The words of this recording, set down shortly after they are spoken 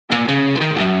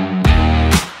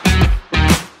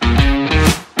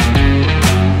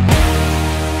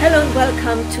Hello and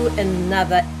welcome to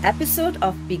another episode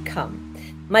of Become.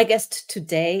 My guest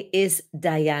today is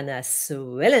Diana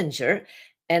Swillinger,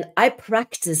 and I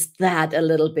practiced that a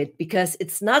little bit because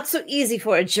it's not so easy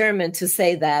for a German to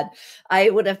say that. I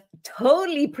would have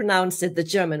totally pronounced it the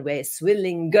German way,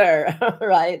 Swillinger,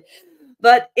 right?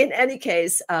 But in any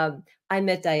case, I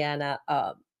met Diana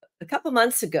a couple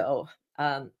months ago.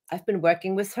 I've been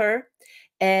working with her,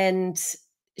 and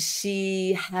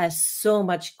she has so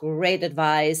much great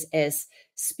advice as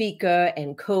speaker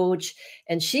and coach,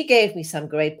 and she gave me some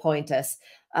great pointers.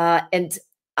 And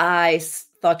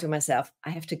thought to myself, I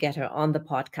have to get her on the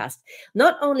podcast,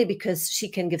 not only because she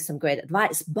can give some great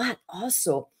advice, but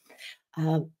also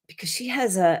because she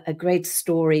has a great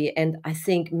story, and I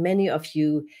think many of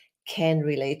you can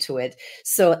relate to it.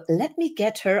 So let me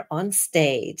get her on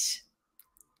stage.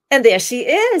 And there she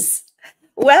is.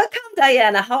 Welcome,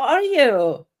 Diana. How are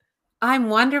you? I'm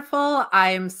wonderful.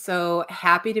 I'm so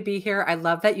happy to be here. I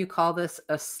love that you call this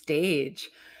a stage.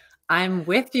 I'm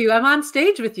with you. I'm on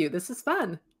stage with you. This is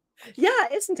fun. Yeah,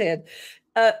 isn't it?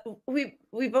 Uh, we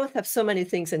both have so many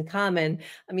things in common.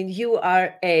 I mean, you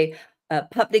are a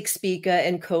public speaker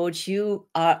and coach. You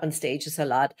are on stages a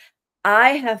lot. I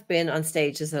have been on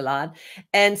stages a lot,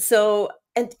 and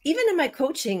even in my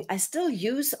coaching, I still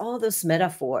use all those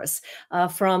metaphors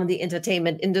from the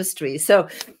entertainment industry. So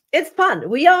it's fun.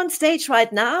 We are on stage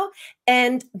right now,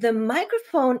 and the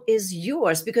microphone is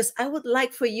yours because I would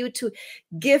like for you to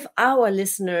give our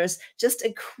listeners just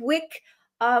a quick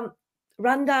um,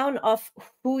 rundown of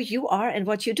who you are and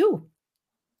what you do.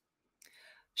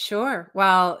 Sure.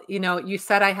 Well, you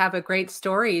said I have a great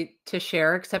story to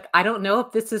share, except I don't know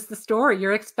if this is the story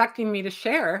you're expecting me to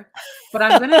share, but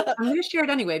I'm gonna share it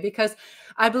anyway because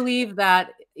I believe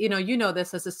that,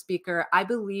 this as a speaker, I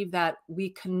believe that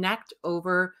we connect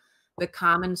over the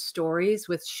common stories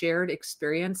with shared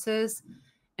experiences.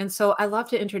 And so I love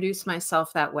to introduce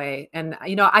myself that way. And,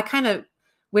 I kind of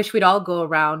wish we'd all go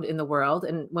around in the world.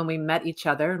 And when we met each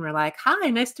other and we're like, hi,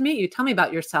 nice to meet you. Tell me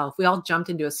about yourself. We all jumped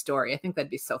into a story. I think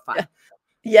that'd be so fun. But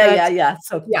Yeah.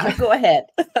 So yeah, you go ahead.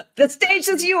 The stage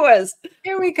is yours.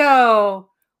 here we go.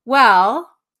 Well,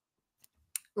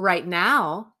 right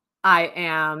now, I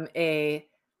am a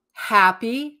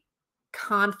happy,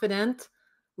 confident,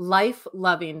 life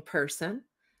loving person,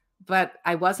 but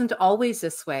I wasn't always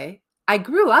this way. I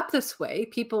grew up this way.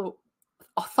 People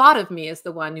thought of me as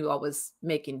the one who always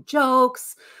making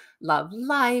jokes, loved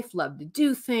life, loved to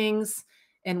do things,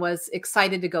 and was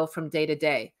excited to go from day to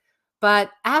day. But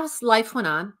as life went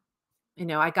on,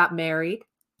 I got married,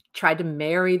 tried to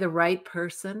marry the right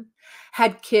person,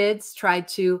 had kids, tried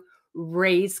to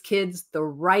raise kids the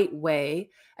right way.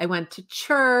 I went to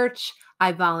church,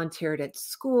 I volunteered at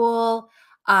school,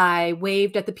 I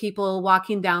waved at the people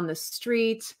walking down the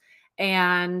street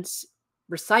and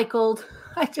recycled.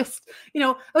 I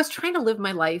was trying to live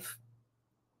my life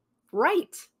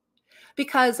right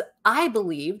because I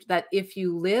believed that if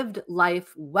you lived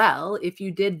life well, if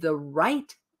you did the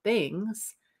right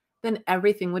things, then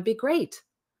everything would be great.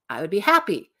 I would be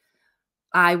happy.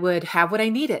 I would have what I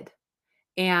needed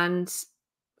and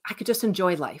I could just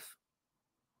enjoy life.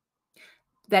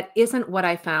 That isn't what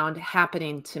I found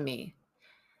happening to me.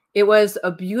 It was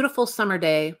a beautiful summer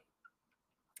day.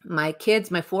 My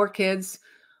 4 kids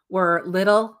were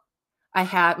little.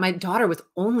 My daughter was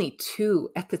only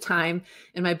 2 at the time,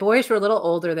 and my boys were a little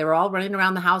older. They were all running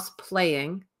around the house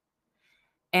playing,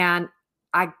 and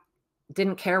I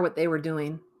didn't care what they were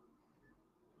doing.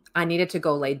 I needed to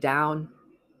go lay down.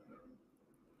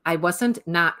 I wasn't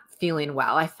not feeling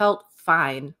well. I felt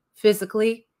fine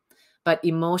physically, but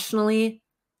emotionally,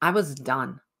 I was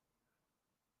done.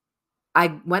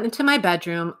 I went into my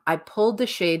bedroom. I pulled the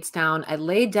shades down. I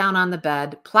laid down on the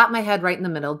bed, plopped my head right in the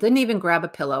middle, didn't even grab a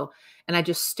pillow, and I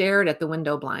just stared at the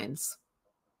window blinds.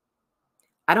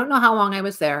 I don't know how long I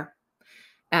was there.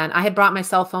 And I had brought my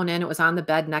cell phone in. It was on the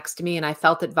bed next to me, and I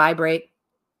felt it vibrate.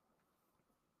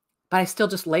 But I still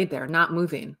just laid there, not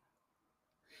moving.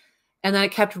 And then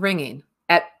it kept ringing.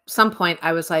 At some point,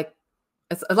 I was like,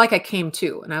 it's like I came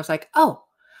to, and I was like, oh,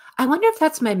 I wonder if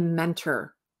that's my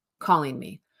mentor calling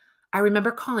me. I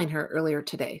remember calling her earlier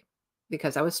today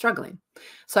because I was struggling.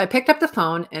 So I picked up the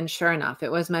phone, and sure enough, it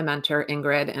was my mentor,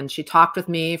 Ingrid, and she talked with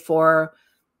me for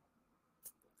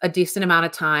a decent amount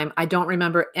of time. I don't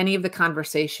remember any of the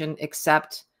conversation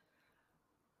except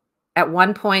at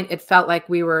one point it felt like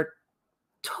we were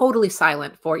totally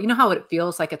silent for, how it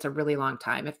feels like it's a really long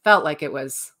time. It felt like it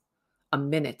was a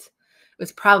minute. It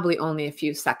was probably only a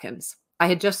few seconds. I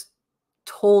had just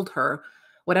told her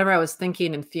whatever I was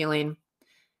thinking and feeling.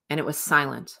 and it was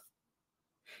silent.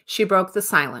 She broke the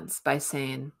silence by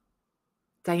saying,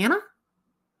 Diana,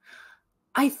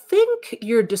 I think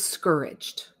you're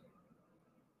discouraged.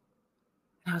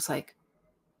 And I was like,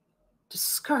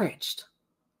 discouraged?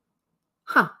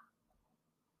 Huh.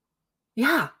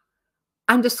 Yeah,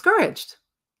 I'm discouraged.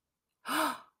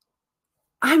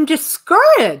 I'm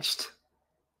discouraged.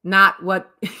 Not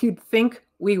what you'd think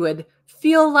we would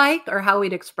feel like or how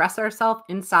we'd express ourselves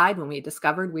inside when we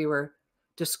discovered we were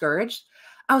discouraged.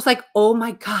 I was like, oh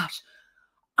my gosh,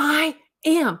 I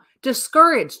am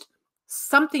discouraged.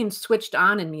 Something switched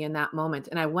on in me in that moment.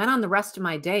 And I went on the rest of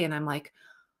my day and I'm like,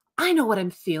 I know what I'm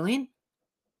feeling.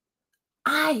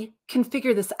 I can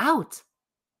figure this out.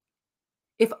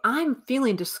 If I'm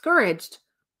feeling discouraged,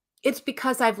 it's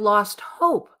because I've lost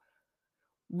hope.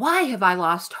 Why have I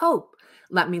lost hope?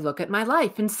 Let me look at my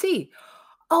life and see.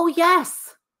 Oh,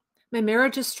 yes, my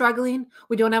marriage is struggling.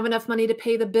 We don't have enough money to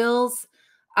pay the bills.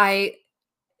 I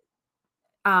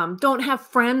don't have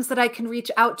friends that I can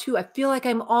reach out to. I feel like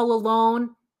I'm all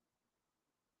alone.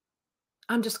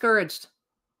 I'm discouraged.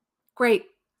 Great.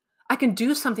 I can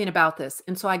do something about this.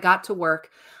 And so I got to work.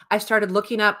 I started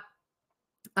looking up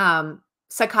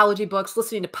psychology books,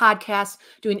 listening to podcasts,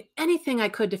 doing anything I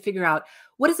could to figure out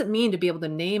what does it mean to be able to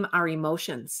name our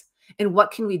emotions and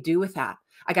what can we do with that?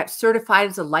 I got certified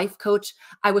as a life coach.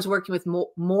 I was working with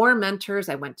more mentors.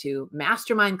 I went to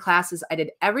mastermind classes. I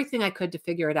did everything I could to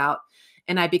figure it out.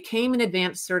 And I became an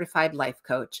advanced certified life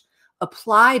coach,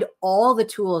 applied all the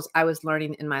tools I was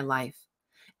learning in my life.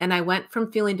 And I went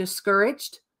from feeling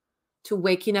discouraged to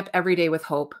waking up every day with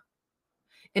hope.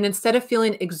 And instead of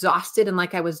feeling exhausted and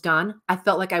like I was done, I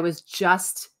felt like I was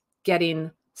just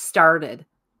getting started.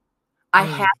 I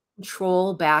had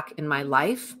control back in my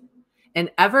life. And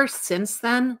ever since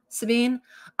then, Sabine,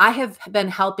 I have been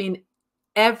helping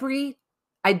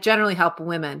I generally help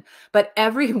women, but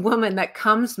every woman that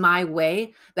comes my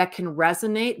way that can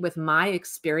resonate with my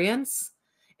experience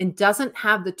and doesn't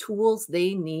have the tools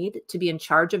they need to be in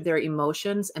charge of their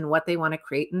emotions and what they want to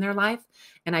create in their life.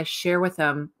 And I share with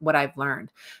them what I've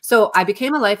learned. So I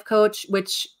became a life coach,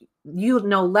 which you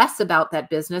know less about that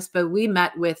business, but we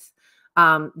met with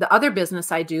the other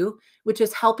business I do, which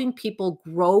is helping people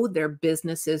grow their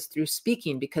businesses through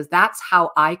speaking, because that's how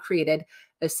I created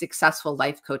a successful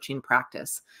life coaching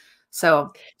practice.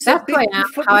 So that's who I am.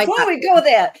 Before we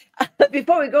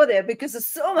go there, because there's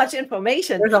so much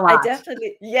information. There's a lot.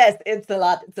 Yes, it's a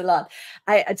lot. It's a lot.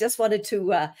 I just wanted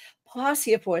to pause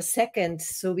here for a second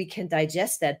so we can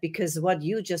digest that, because what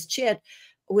you just shared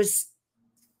was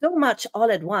so much all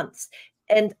at once.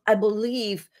 And I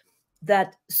believe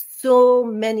that so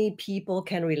many people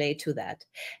can relate to that.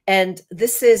 And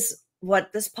this is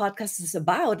what this podcast is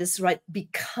about, is right,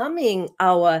 becoming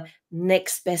our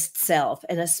next best self.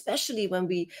 And especially when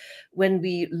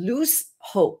we lose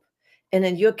hope. And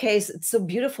in your case, it's so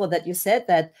beautiful that you said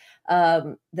that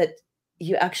that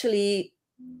you actually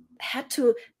had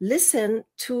to listen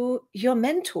to your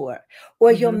mentor,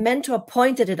 or your mentor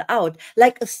pointed it out,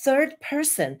 like a third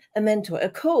person, a mentor, a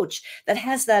coach that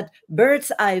has that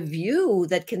bird's eye view,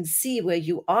 that can see where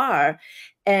you are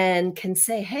and can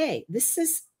say, hey, this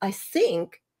is, I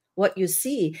think, what you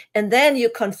see. And then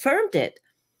you confirmed it.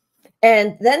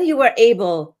 And then you were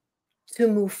able to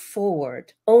move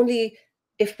forward. Only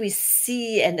if we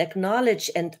see and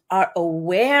acknowledge and are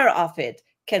aware of it,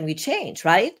 can we change,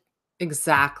 right?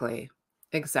 Exactly.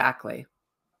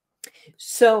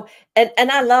 So, and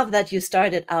I love that you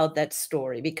started out that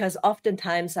story, because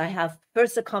oftentimes I have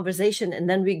first a conversation and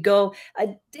then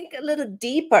I dig a little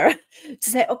deeper to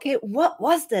say, okay, what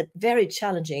was that very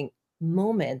challenging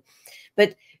moment?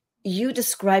 But you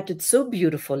described it so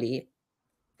beautifully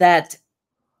that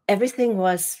everything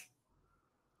was,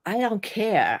 I don't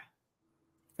care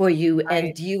for you. Right.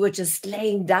 And you were just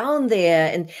laying down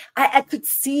there, and I could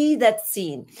see that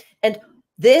scene. And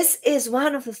this is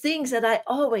one of the things that I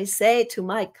always say to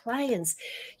my clients.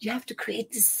 You have to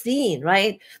create this scene,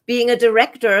 right? Being a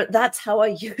director, that's how I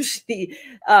usually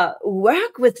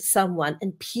work with someone,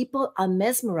 and people are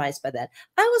mesmerized by that.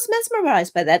 I was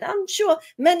mesmerized by that. I'm sure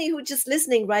many who are just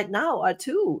listening right now are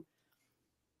too.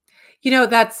 You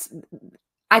know,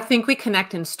 I think we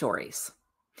connect in stories.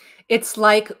 It's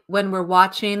like when we're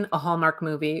watching a Hallmark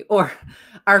movie or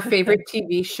our favorite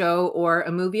TV show or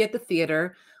a movie at the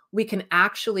theater, we can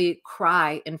actually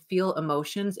cry and feel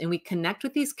emotions, and we connect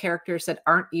with these characters that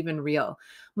aren't even real.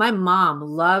 My mom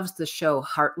loves the show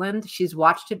Heartland. She's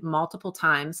watched it multiple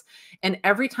times. And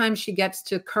every time she gets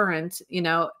to current,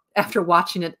 after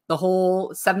watching it the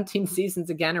whole 17 seasons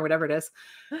again, or whatever it is,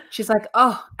 she's like,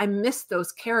 oh, I miss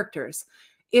those characters.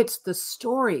 It's the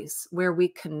stories where we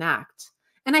connect.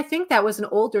 And I think that was an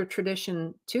older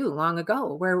tradition too, long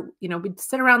ago, where, we'd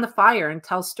sit around the fire and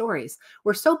tell stories.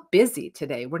 We're so busy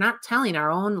today. We're not telling our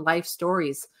own life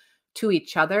stories to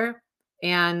each other.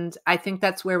 And I think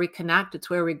that's where we connect. It's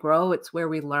where we grow. It's where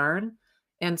we learn.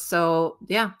 And so,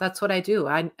 yeah, that's what I do.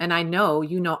 I know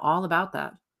you know all about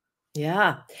that.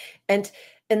 Yeah. And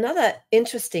another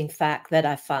interesting fact that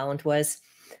I found was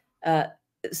uh,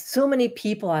 so many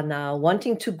people are now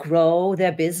wanting to grow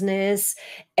their business,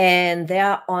 and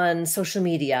they're on social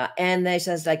media and they're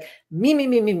just like, me, me,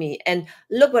 me, me, me. And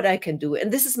look what I can do.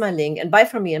 And this is my link, and buy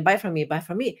from me, and buy from me, buy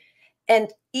from me.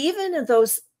 And even in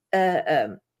those yeah,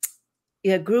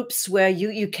 groups where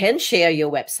you can share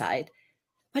your website,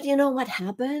 but you know what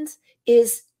happens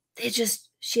is they just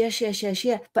share, share, share,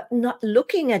 share, but not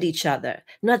looking at each other,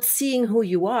 not seeing who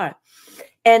you are.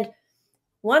 And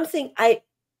one thing I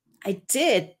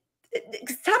did,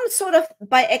 some sort of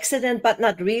by accident, but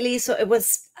not really. So it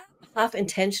was half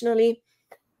intentionally.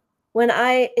 When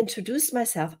I introduced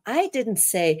myself, I didn't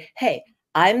say, hey,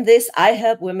 I'm this, I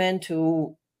help women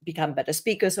to become better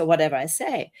speakers or whatever I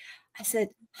say. I said,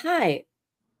 hi,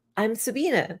 I'm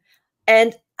Sabine.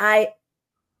 And I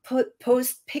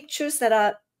post pictures that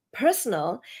are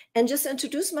personal and just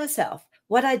introduce myself.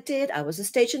 What I did, I was a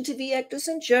stage and TV actress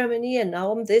in Germany, and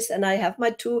now I'm this, and I have my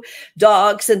 2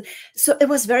 dogs. And so it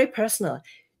was very personal.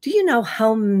 Do you know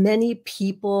how many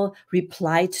people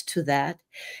replied to that?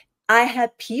 I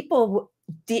had people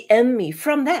DM me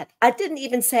from that. I didn't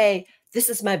even say, this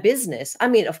is my business. I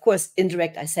mean, of course,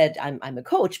 indirect, I said I'm a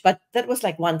coach, but that was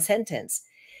like one sentence.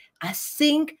 I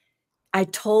think I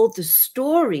told the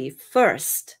story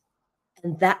first,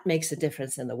 and that makes a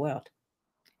difference in the world.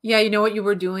 Yeah, you know what you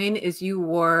were doing is you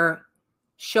were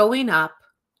showing up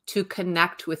to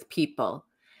connect with people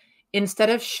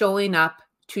instead of showing up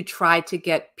to try to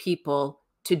get people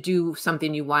to do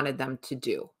something you wanted them to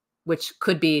do, which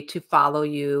could be to follow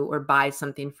you or buy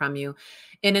something from you.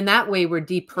 And in that way, we're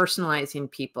depersonalizing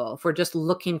people. If we're just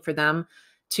looking for them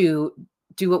to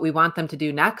do what we want them to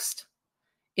do next,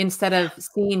 instead of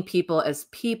seeing people as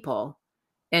people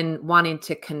and wanting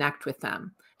to connect with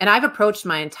them. And I've approached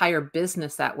my entire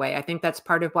business that way. I think that's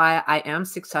part of why I am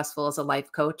successful as a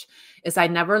life coach is I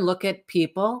never look at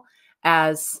people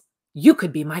as you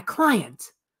could be my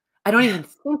client. I don't even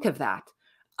think of that.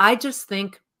 I just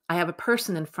think I have a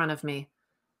person in front of me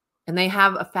and they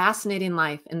have a fascinating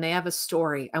life and they have a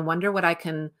story. I wonder what I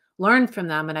can learn from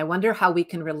them. And I wonder how we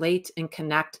can relate and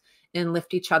connect and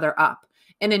lift each other up.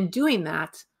 And in doing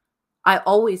that, I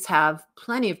always have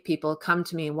plenty of people come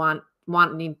to me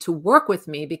wanting to work with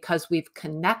me because we've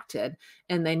connected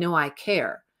and they know I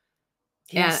care.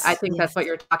 And I Yes, think that's yes. what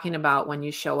you're talking about when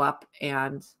you show up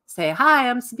and say, hi,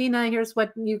 I'm Sabina. Here's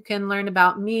what you can learn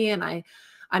about me. And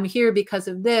I'm here because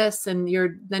of this. And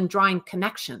you're then drawing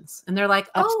connections. And they're like,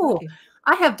 oh, Absolutely.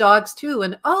 I have dogs too.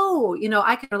 And oh,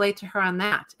 I can relate to her on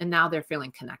that. And now they're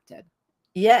feeling connected.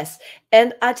 Yes.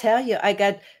 And I tell you, I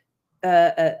got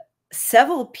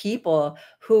several people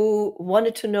who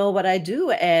wanted to know what I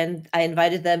do, and I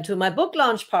invited them to my book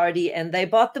launch party, and they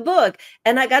bought the book,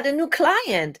 and I got a new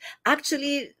client.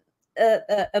 Actually,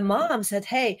 a mom said,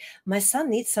 hey, my son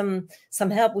needs some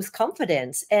help with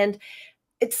confidence. And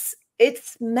it's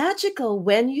magical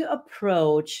when you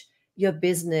approach your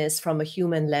business from a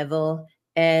human level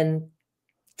and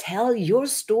tell your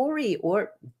story,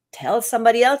 or tell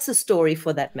somebody else's story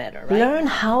for that matter, right? Learn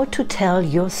how to tell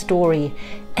your story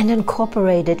and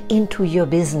incorporate it into your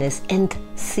business and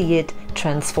see it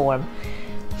transform.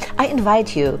 I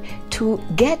invite you to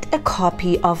get a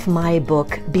copy of my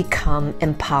book, Become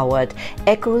Empowered: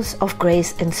 Echoes of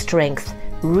Grace and Strength,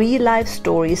 Real Life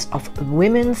Stories of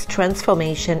Women's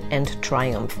Transformation and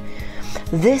Triumph.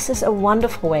 This is a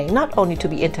wonderful way not only to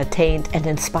be entertained and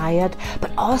inspired,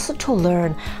 but also to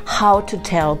learn how to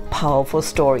tell powerful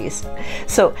stories.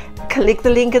 So click the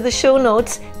link in the show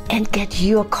notes and get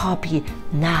your copy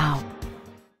now.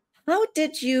 How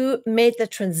did you make the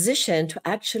transition to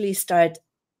actually start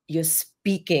your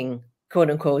speaking, quote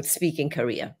unquote, speaking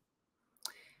career?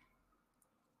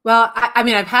 Well, I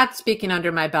mean, I've had speaking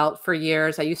under my belt for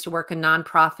years. I used to work in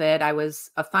nonprofit. I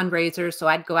was a fundraiser, so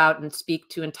I'd go out and speak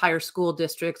to entire school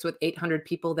districts with 800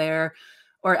 people there,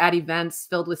 or at events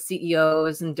filled with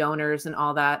CEOs and donors and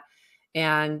all that.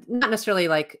 And not necessarily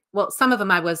some of them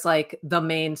I was like the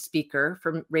main speaker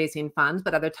for raising funds,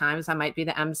 but other times I might be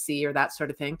the MC or that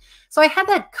sort of thing. So I had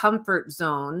that comfort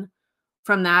zone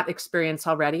from that experience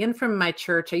already. And from my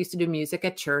church, I used to do music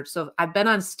at church. So I've been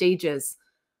on stages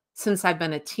since I've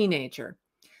been a teenager.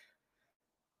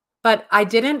 But I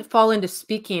didn't fall into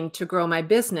speaking to grow my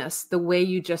business the way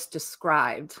you just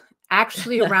described.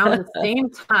 Actually, around the same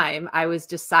time I was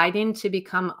deciding to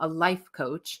become a life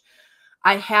coach,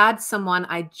 I had someone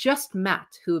I just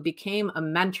met who became a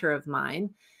mentor of mine.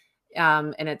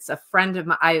 And it's a friend of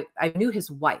mine. I knew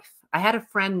his wife. I had a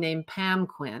friend named Pam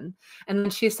Quinn. And then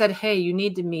she said, hey, you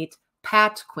need to meet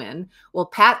Pat Quinn. Well,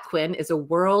 Pat Quinn is a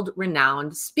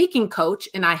world-renowned speaking coach,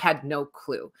 and I had no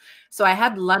clue. So I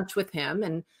had lunch with him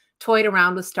and toyed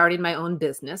around with starting my own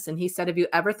business. And he said, have you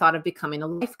ever thought of becoming a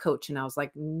life coach? And I was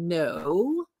like,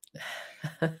 no.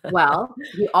 Well,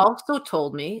 he also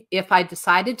told me if I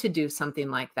decided to do something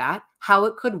like that, how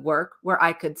it could work where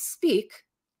I could speak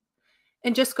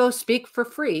and just go speak for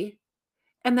free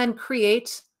and then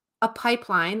create a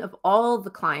pipeline of all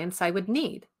the clients I would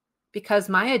need, because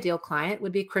my ideal client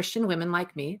would be Christian women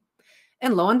like me.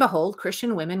 And lo and behold,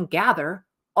 Christian women gather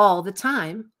all the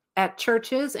time at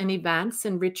churches and events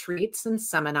and retreats and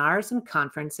seminars and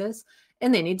conferences,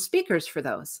 and they need speakers for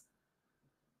those.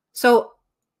 So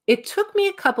it took me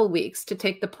a couple weeks to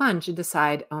take the plunge and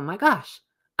decide, oh my gosh,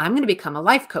 I'm going to become a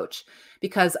life coach,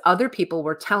 because other people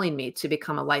were telling me to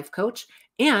become a life coach.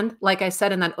 And like I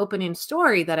said in that opening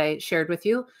story that I shared with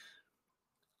you,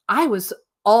 I was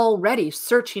already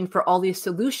searching for all these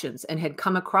solutions and had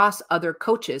come across other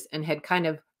coaches and had kind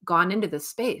of gone into this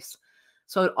space.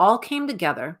 So it all came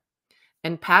together,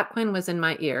 and Pat Quinn was in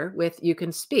my ear with, you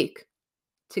can speak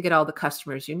to get all the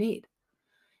customers you need.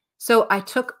 So I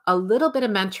took a little bit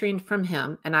of mentoring from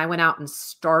him, and I went out and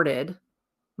started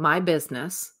my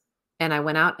business, and I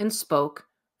went out and spoke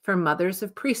for mothers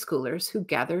of preschoolers who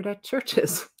gathered at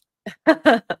churches.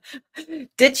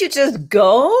 Did you just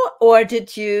go, or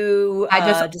did you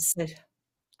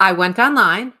I went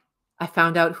online. I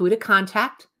found out who to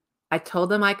contact. I told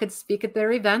them I could speak at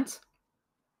their event.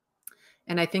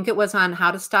 And I think it was on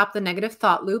how to stop the negative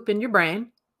thought loop in your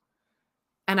brain.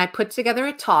 And I put together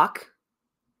a talk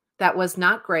that was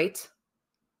not great,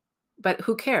 but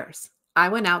who cares? I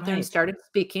went out there and started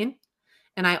speaking,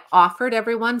 and I offered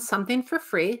everyone something for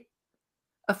free,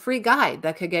 a free guide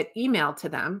that could get emailed to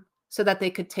them so that they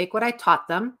could take what I taught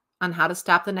them on how to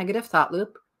stop the negative thought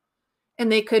loop,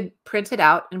 and they could print it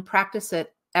out and practice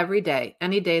it every day,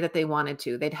 any day that they wanted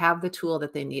to. They'd have the tool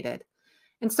that they needed.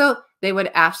 And so they would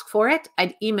ask for it.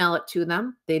 I'd email it to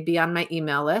them. They'd be on my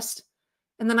email list.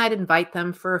 And then I'd invite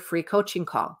them for a free coaching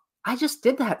call. I just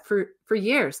did that for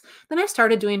years. Then I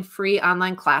started doing free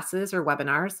online classes or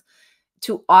webinars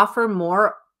to offer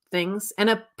more things, and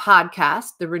a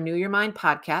podcast, the Renew Your Mind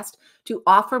podcast, to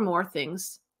offer more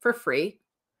things for free.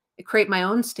 I create my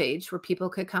own stage where people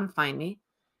could come find me.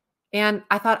 And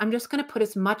I thought, I'm just going to put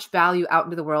as much value out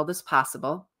into the world as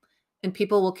possible, and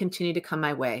people will continue to come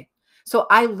my way. So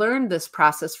I learned this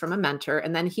process from a mentor,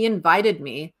 and then he invited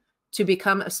me to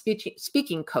become a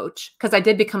speaking coach, because I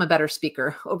did become a better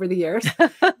speaker over the years,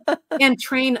 and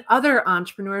train other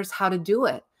entrepreneurs how to do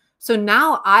it. So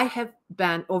now I have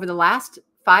been, over the last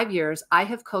 5 years, I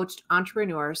have coached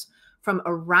entrepreneurs from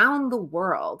around the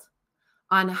world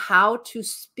on how to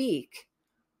speak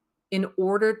in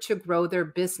order to grow their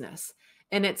business.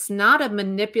 And it's not a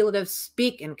manipulative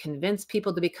speak and convince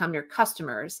people to become your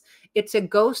customers. It's a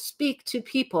go speak to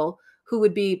people who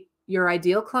would be your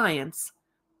ideal clients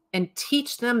and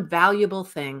teach them valuable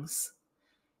things,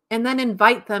 and then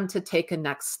invite them to take a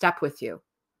next step with you.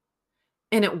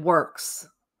 And it works.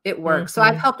 It works. So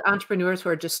I've helped entrepreneurs who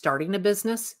are just starting a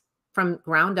business from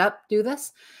ground up do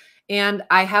this. And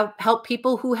I have helped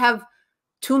people who have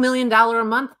 $2 million a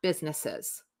month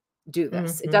businesses do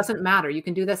this. It doesn't matter. You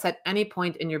can do this at any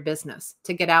point in your business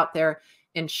to get out there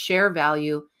and share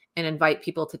value and invite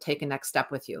people to take a next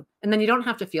step with you. And then you don't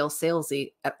have to feel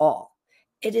salesy at all.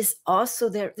 It is also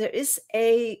there is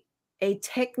a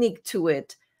technique to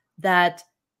it, that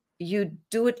you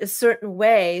do it a certain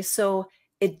way so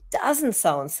it doesn't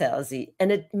sound salesy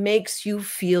and it makes you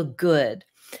feel good.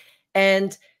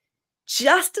 And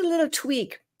just a little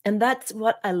tweak. And that's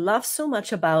what I love so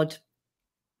much about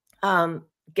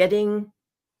getting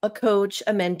a coach,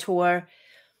 a mentor,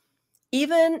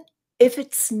 even if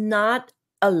it's not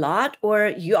a lot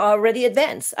or you are already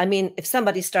advanced. I mean, if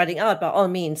somebody's starting out, by all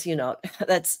means,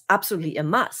 that's absolutely a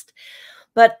must.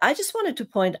 But I just wanted to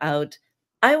point out,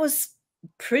 I was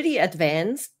pretty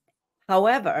advanced.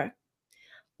 However,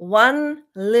 one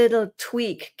little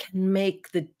tweak can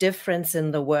make the difference in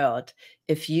the world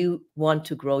if you want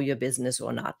to grow your business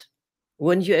or not.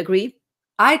 Wouldn't you agree?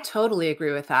 I totally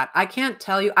agree with that. I can't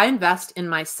tell you, I invest in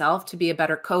myself to be a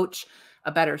better coach,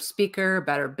 a better speaker, a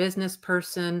better business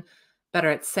person,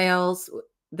 better at sales.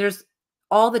 There's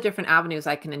all the different avenues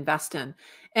I can invest in.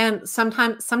 And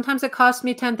sometimes it costs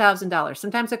me $10,000.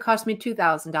 Sometimes it costs me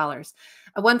 $2,000.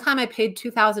 One time I paid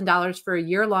 $2,000 for a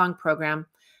year-long program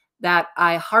that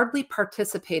I hardly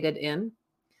participated in,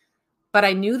 but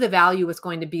I knew the value was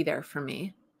going to be there for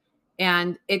me.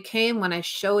 And it came when I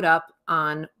showed up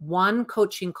on one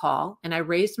coaching call and I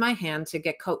raised my hand to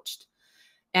get coached.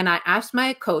 And I asked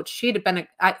my coach, she had been,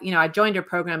 I joined her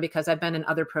program because I've been in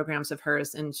other programs of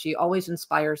hers, and she always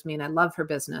inspires me and I love her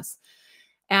business.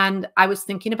 And I was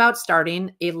thinking about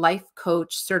starting a life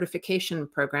coach certification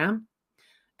program.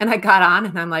 And I got on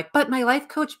and I'm like, but my life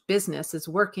coach business is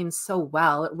working so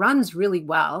well. It runs really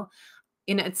well.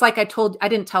 And it's like I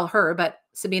didn't tell her, but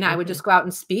Sabina, I would just go out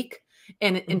and speak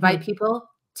and invite people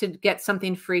to get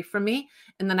something free from me.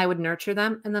 And then I would nurture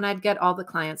them. And then I'd get all the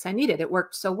clients I needed. It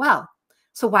worked so well.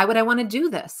 So why would I want to do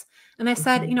this? And I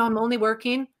said, I'm only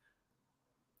working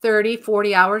 30,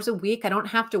 40 hours a week. I don't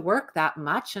have to work that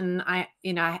much. And I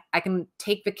can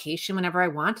take vacation whenever I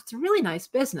want. It's a really nice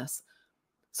business.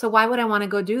 So why would I want to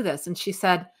go do this? And she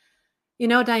said,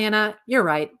 Diana, you're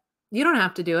right. You don't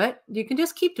have to do it. You can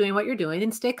just keep doing what you're doing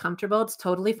and stay comfortable. It's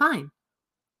totally fine.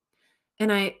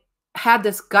 And I had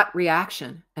this gut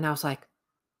reaction and I was like,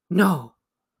 no,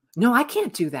 I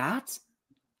can't do that.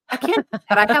 I can't do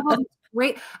that.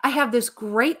 I have this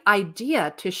great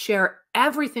idea to share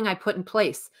everything I put in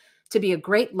place to be a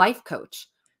great life coach.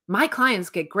 My clients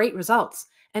get great results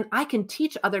and I can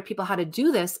teach other people how to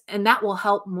do this, and that will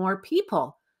help more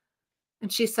people.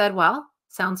 And she said, well,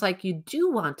 sounds like you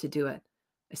do want to do it.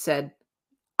 I said,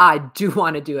 I do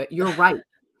want to do it. You're right.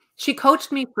 She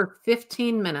coached me for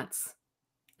 15 minutes.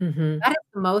 That is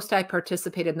the most I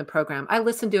participated in the program. I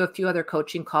listened to a few other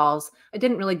coaching calls. I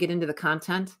didn't really get into the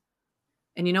content.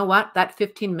 And you know what? That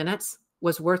 15 minutes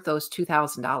was worth those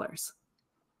 $2,000.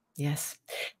 Yes.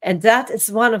 And that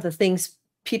is one of the things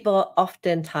people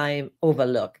oftentimes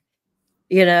overlook.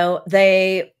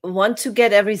 They want to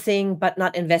get everything, but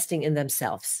not investing in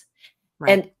themselves.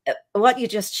 Right. And what you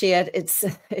just shared,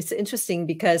 it's interesting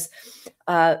because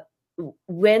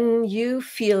when you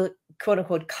feel, quote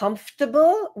unquote,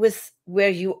 comfortable with where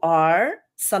you are,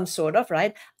 some sort of,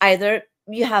 right? Either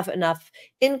you have enough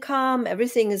income,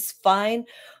 everything is fine,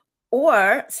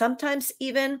 or sometimes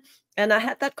even, and I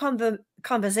had that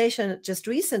conversation just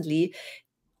recently,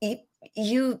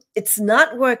 it's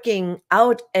not working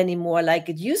out anymore like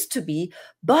it used to be,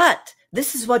 but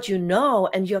this is what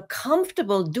and you're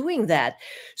comfortable doing that.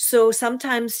 So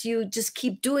sometimes you just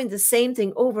keep doing the same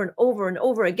thing over and over and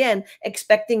over again,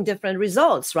 expecting different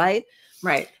results, right?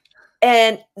 Right.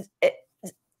 And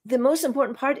the most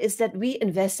important part is that we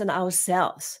invest in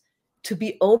ourselves to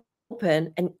be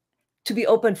open and to be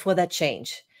open for that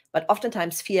change. But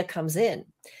oftentimes fear comes in.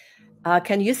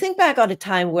 Can you think back on a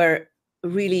time where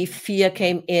really fear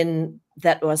came in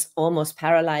that was almost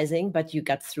paralyzing, but you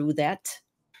got through that?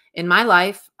 In my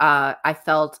life, I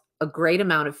felt a great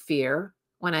amount of fear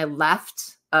when I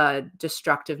left a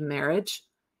destructive marriage,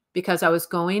 because I was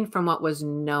going from what was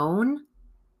known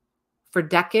for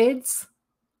decades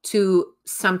to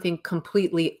something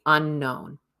completely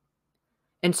unknown.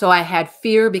 And so I had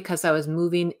fear because I was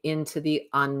moving into the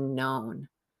unknown.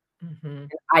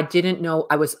 I didn't know,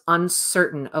 I was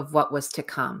uncertain of what was to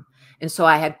come. And so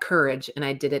I had courage and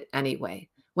I did it anyway.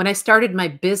 When I started my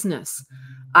business,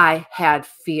 I had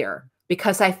fear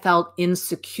because I felt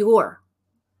insecure.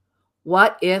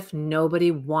 What if nobody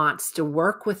wants to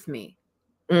work with me?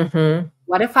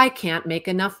 What if I can't make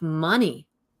enough money?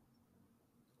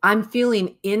 I'm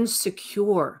feeling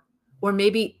insecure, or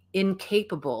maybe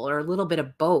incapable, or a little bit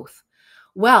of both.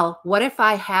 Well, what if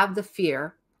I have the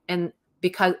fear and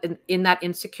because in that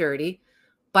insecurity,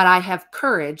 but I have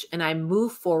courage and I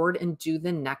move forward and do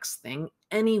the next thing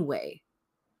anyway?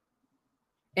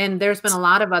 And there's been a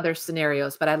lot of other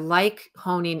scenarios, but I like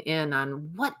honing in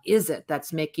on what is it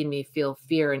that's making me feel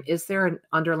fear, and is there an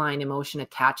underlying emotion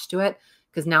attached to it?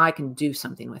 Because now I can do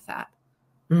something with that.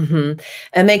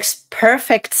 It makes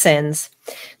perfect sense.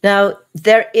 Now,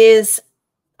 there is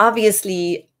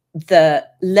obviously the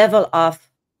level of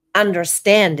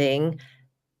understanding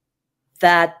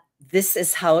that this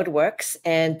is how it works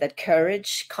and that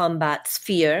courage combats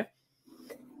fear.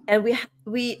 And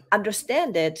we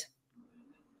understand it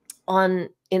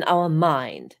in our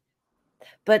mind.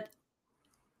 But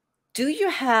do you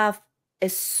have a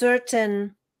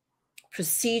certain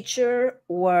procedure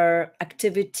or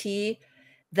activity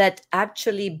that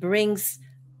actually brings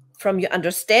from your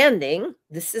understanding,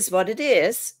 this is what it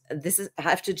is, I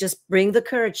have to just bring the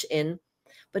courage in,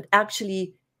 but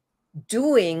actually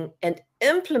doing and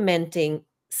implementing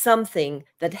something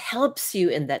that helps you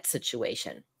in that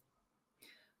situation?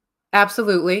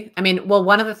 Absolutely. I mean, well,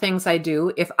 one of the things I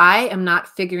do, if I am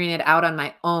not figuring it out on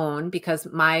my own because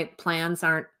my plans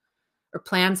aren't or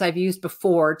plans I've used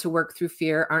before to work through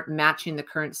fear aren't matching the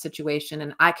current situation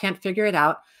and I can't figure it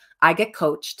out, I get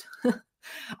coached.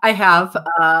 I have,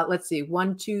 let's see,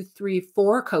 1, 2, 3,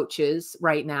 4 coaches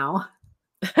right now.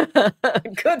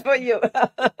 Good for you.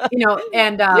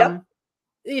 And,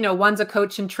 Yep. one's a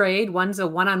coach in trade, one's a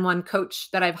one-on-one coach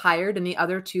that I've hired, and the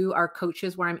other 2 are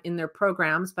coaches where I'm in their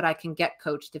programs, but I can get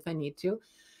coached if I need to.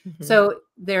 Mhm. So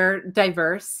they're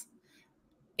diverse.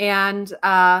 And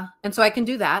so I can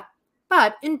do that.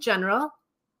 But in general,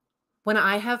 when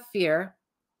I have fear,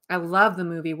 I love the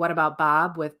movie What About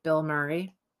Bob with Bill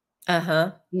Murray.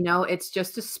 Uh-huh. It's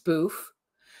just a spoof.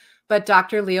 But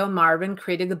Dr. Leo Marvin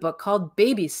created the book called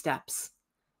Baby Steps.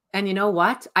 And you know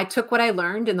what? I took what I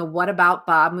learned in the What About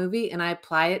Bob movie and I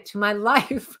apply it to my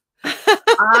life.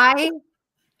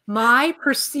 My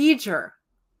procedure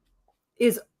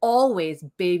is always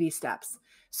baby steps.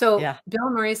 So Yeah. Bill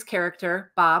Murray's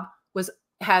character, Bob,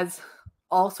 has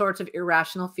all sorts of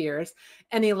irrational fears.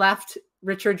 And he left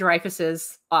Richard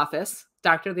Dreyfuss's office,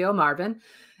 Dr. Leo Marvin,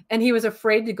 and he was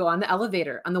afraid to go on the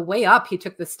elevator. On the way up, he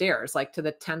took the stairs, like to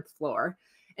the 10th floor.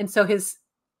 And so his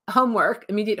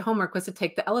immediate homework was to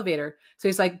take the elevator. So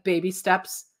he's like, baby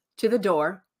steps to the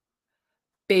door,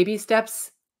 baby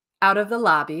steps out of the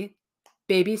lobby,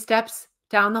 baby steps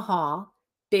down the hall,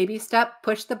 baby step,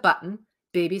 push the button,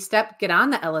 baby step, get on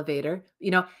the elevator,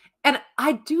 and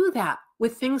I do that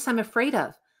with things I'm afraid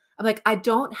of. I'm like, I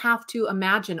don't have to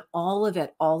imagine all of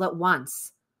it all at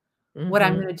once. What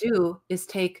I'm Mhm. going to do is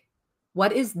take,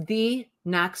 what is the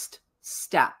next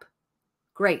step?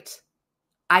 Great.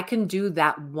 I can do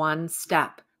that one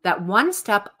step. That one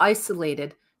step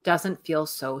isolated doesn't feel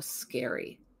so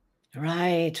scary.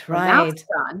 Right, When that's right.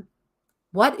 done,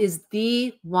 what is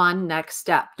the one next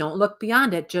step? Don't look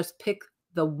beyond it. Just pick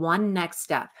the one next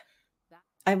step.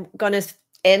 I'm gonna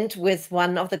end with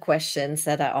one of the questions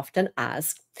that I often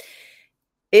ask.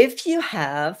 If you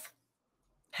have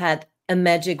had a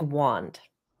magic wand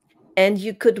and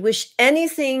you could wish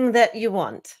anything that you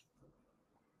want,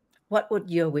 what would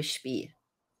your wish be?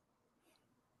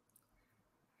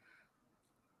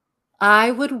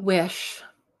 I would wish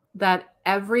that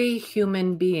every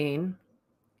human being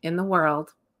in the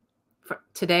world, from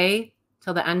today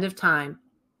till the end of time,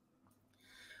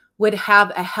 would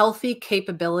have a healthy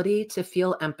capability to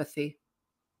feel empathy.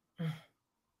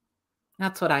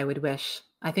 That's what I would wish.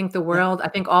 I think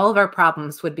all of our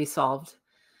problems would be solved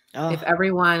if Oh,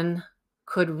 everyone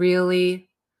could really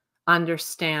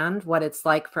understand what it's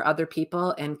like for other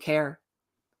people and care.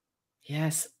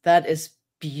 yes, that is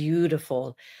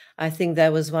beautiful. I think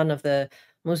that was one of the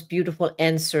most beautiful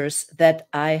answers that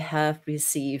I have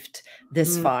received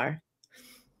this Mm, far,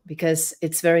 because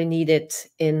it's very needed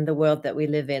in the world that we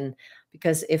live in.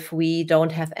 Because if we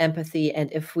don't have empathy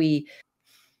and if we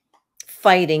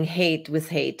fighting hate with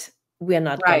hate, we're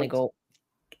not going to right. go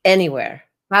anywhere.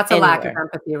 That's a lack of Anywhere.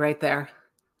 empathy right there.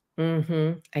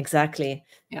 Exactly.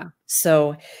 Yeah.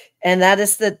 So, and that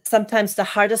is sometimes the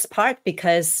hardest part,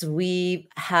 because we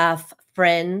have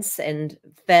friends and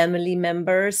family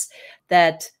members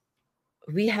that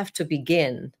we have to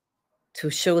begin to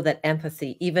show that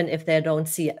empathy, even if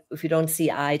if you don't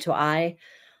see eye to eye,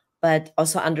 but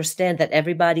also understand that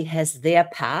everybody has their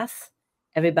path,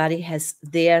 everybody has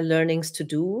their learnings to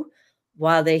do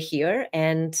while they're here,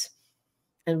 and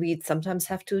we sometimes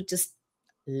have to just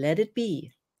let it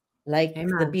be, like the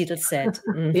Amen. Beatles said.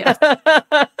 Yes.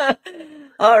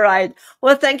 All right.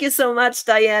 Well, thank you so much,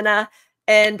 Diana.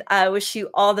 And I wish you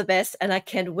all the best. And I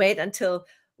can't wait until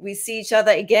we see each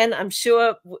other again. I'm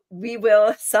sure we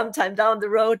will sometime down the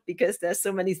road, because there's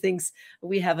so many things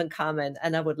we have in common.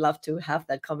 And I would love to have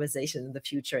that conversation in the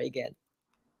future again.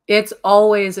 It's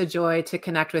always a joy to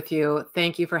connect with you.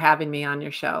 Thank you for having me on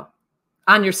your show,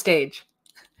 on your stage.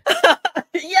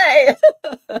 Yay.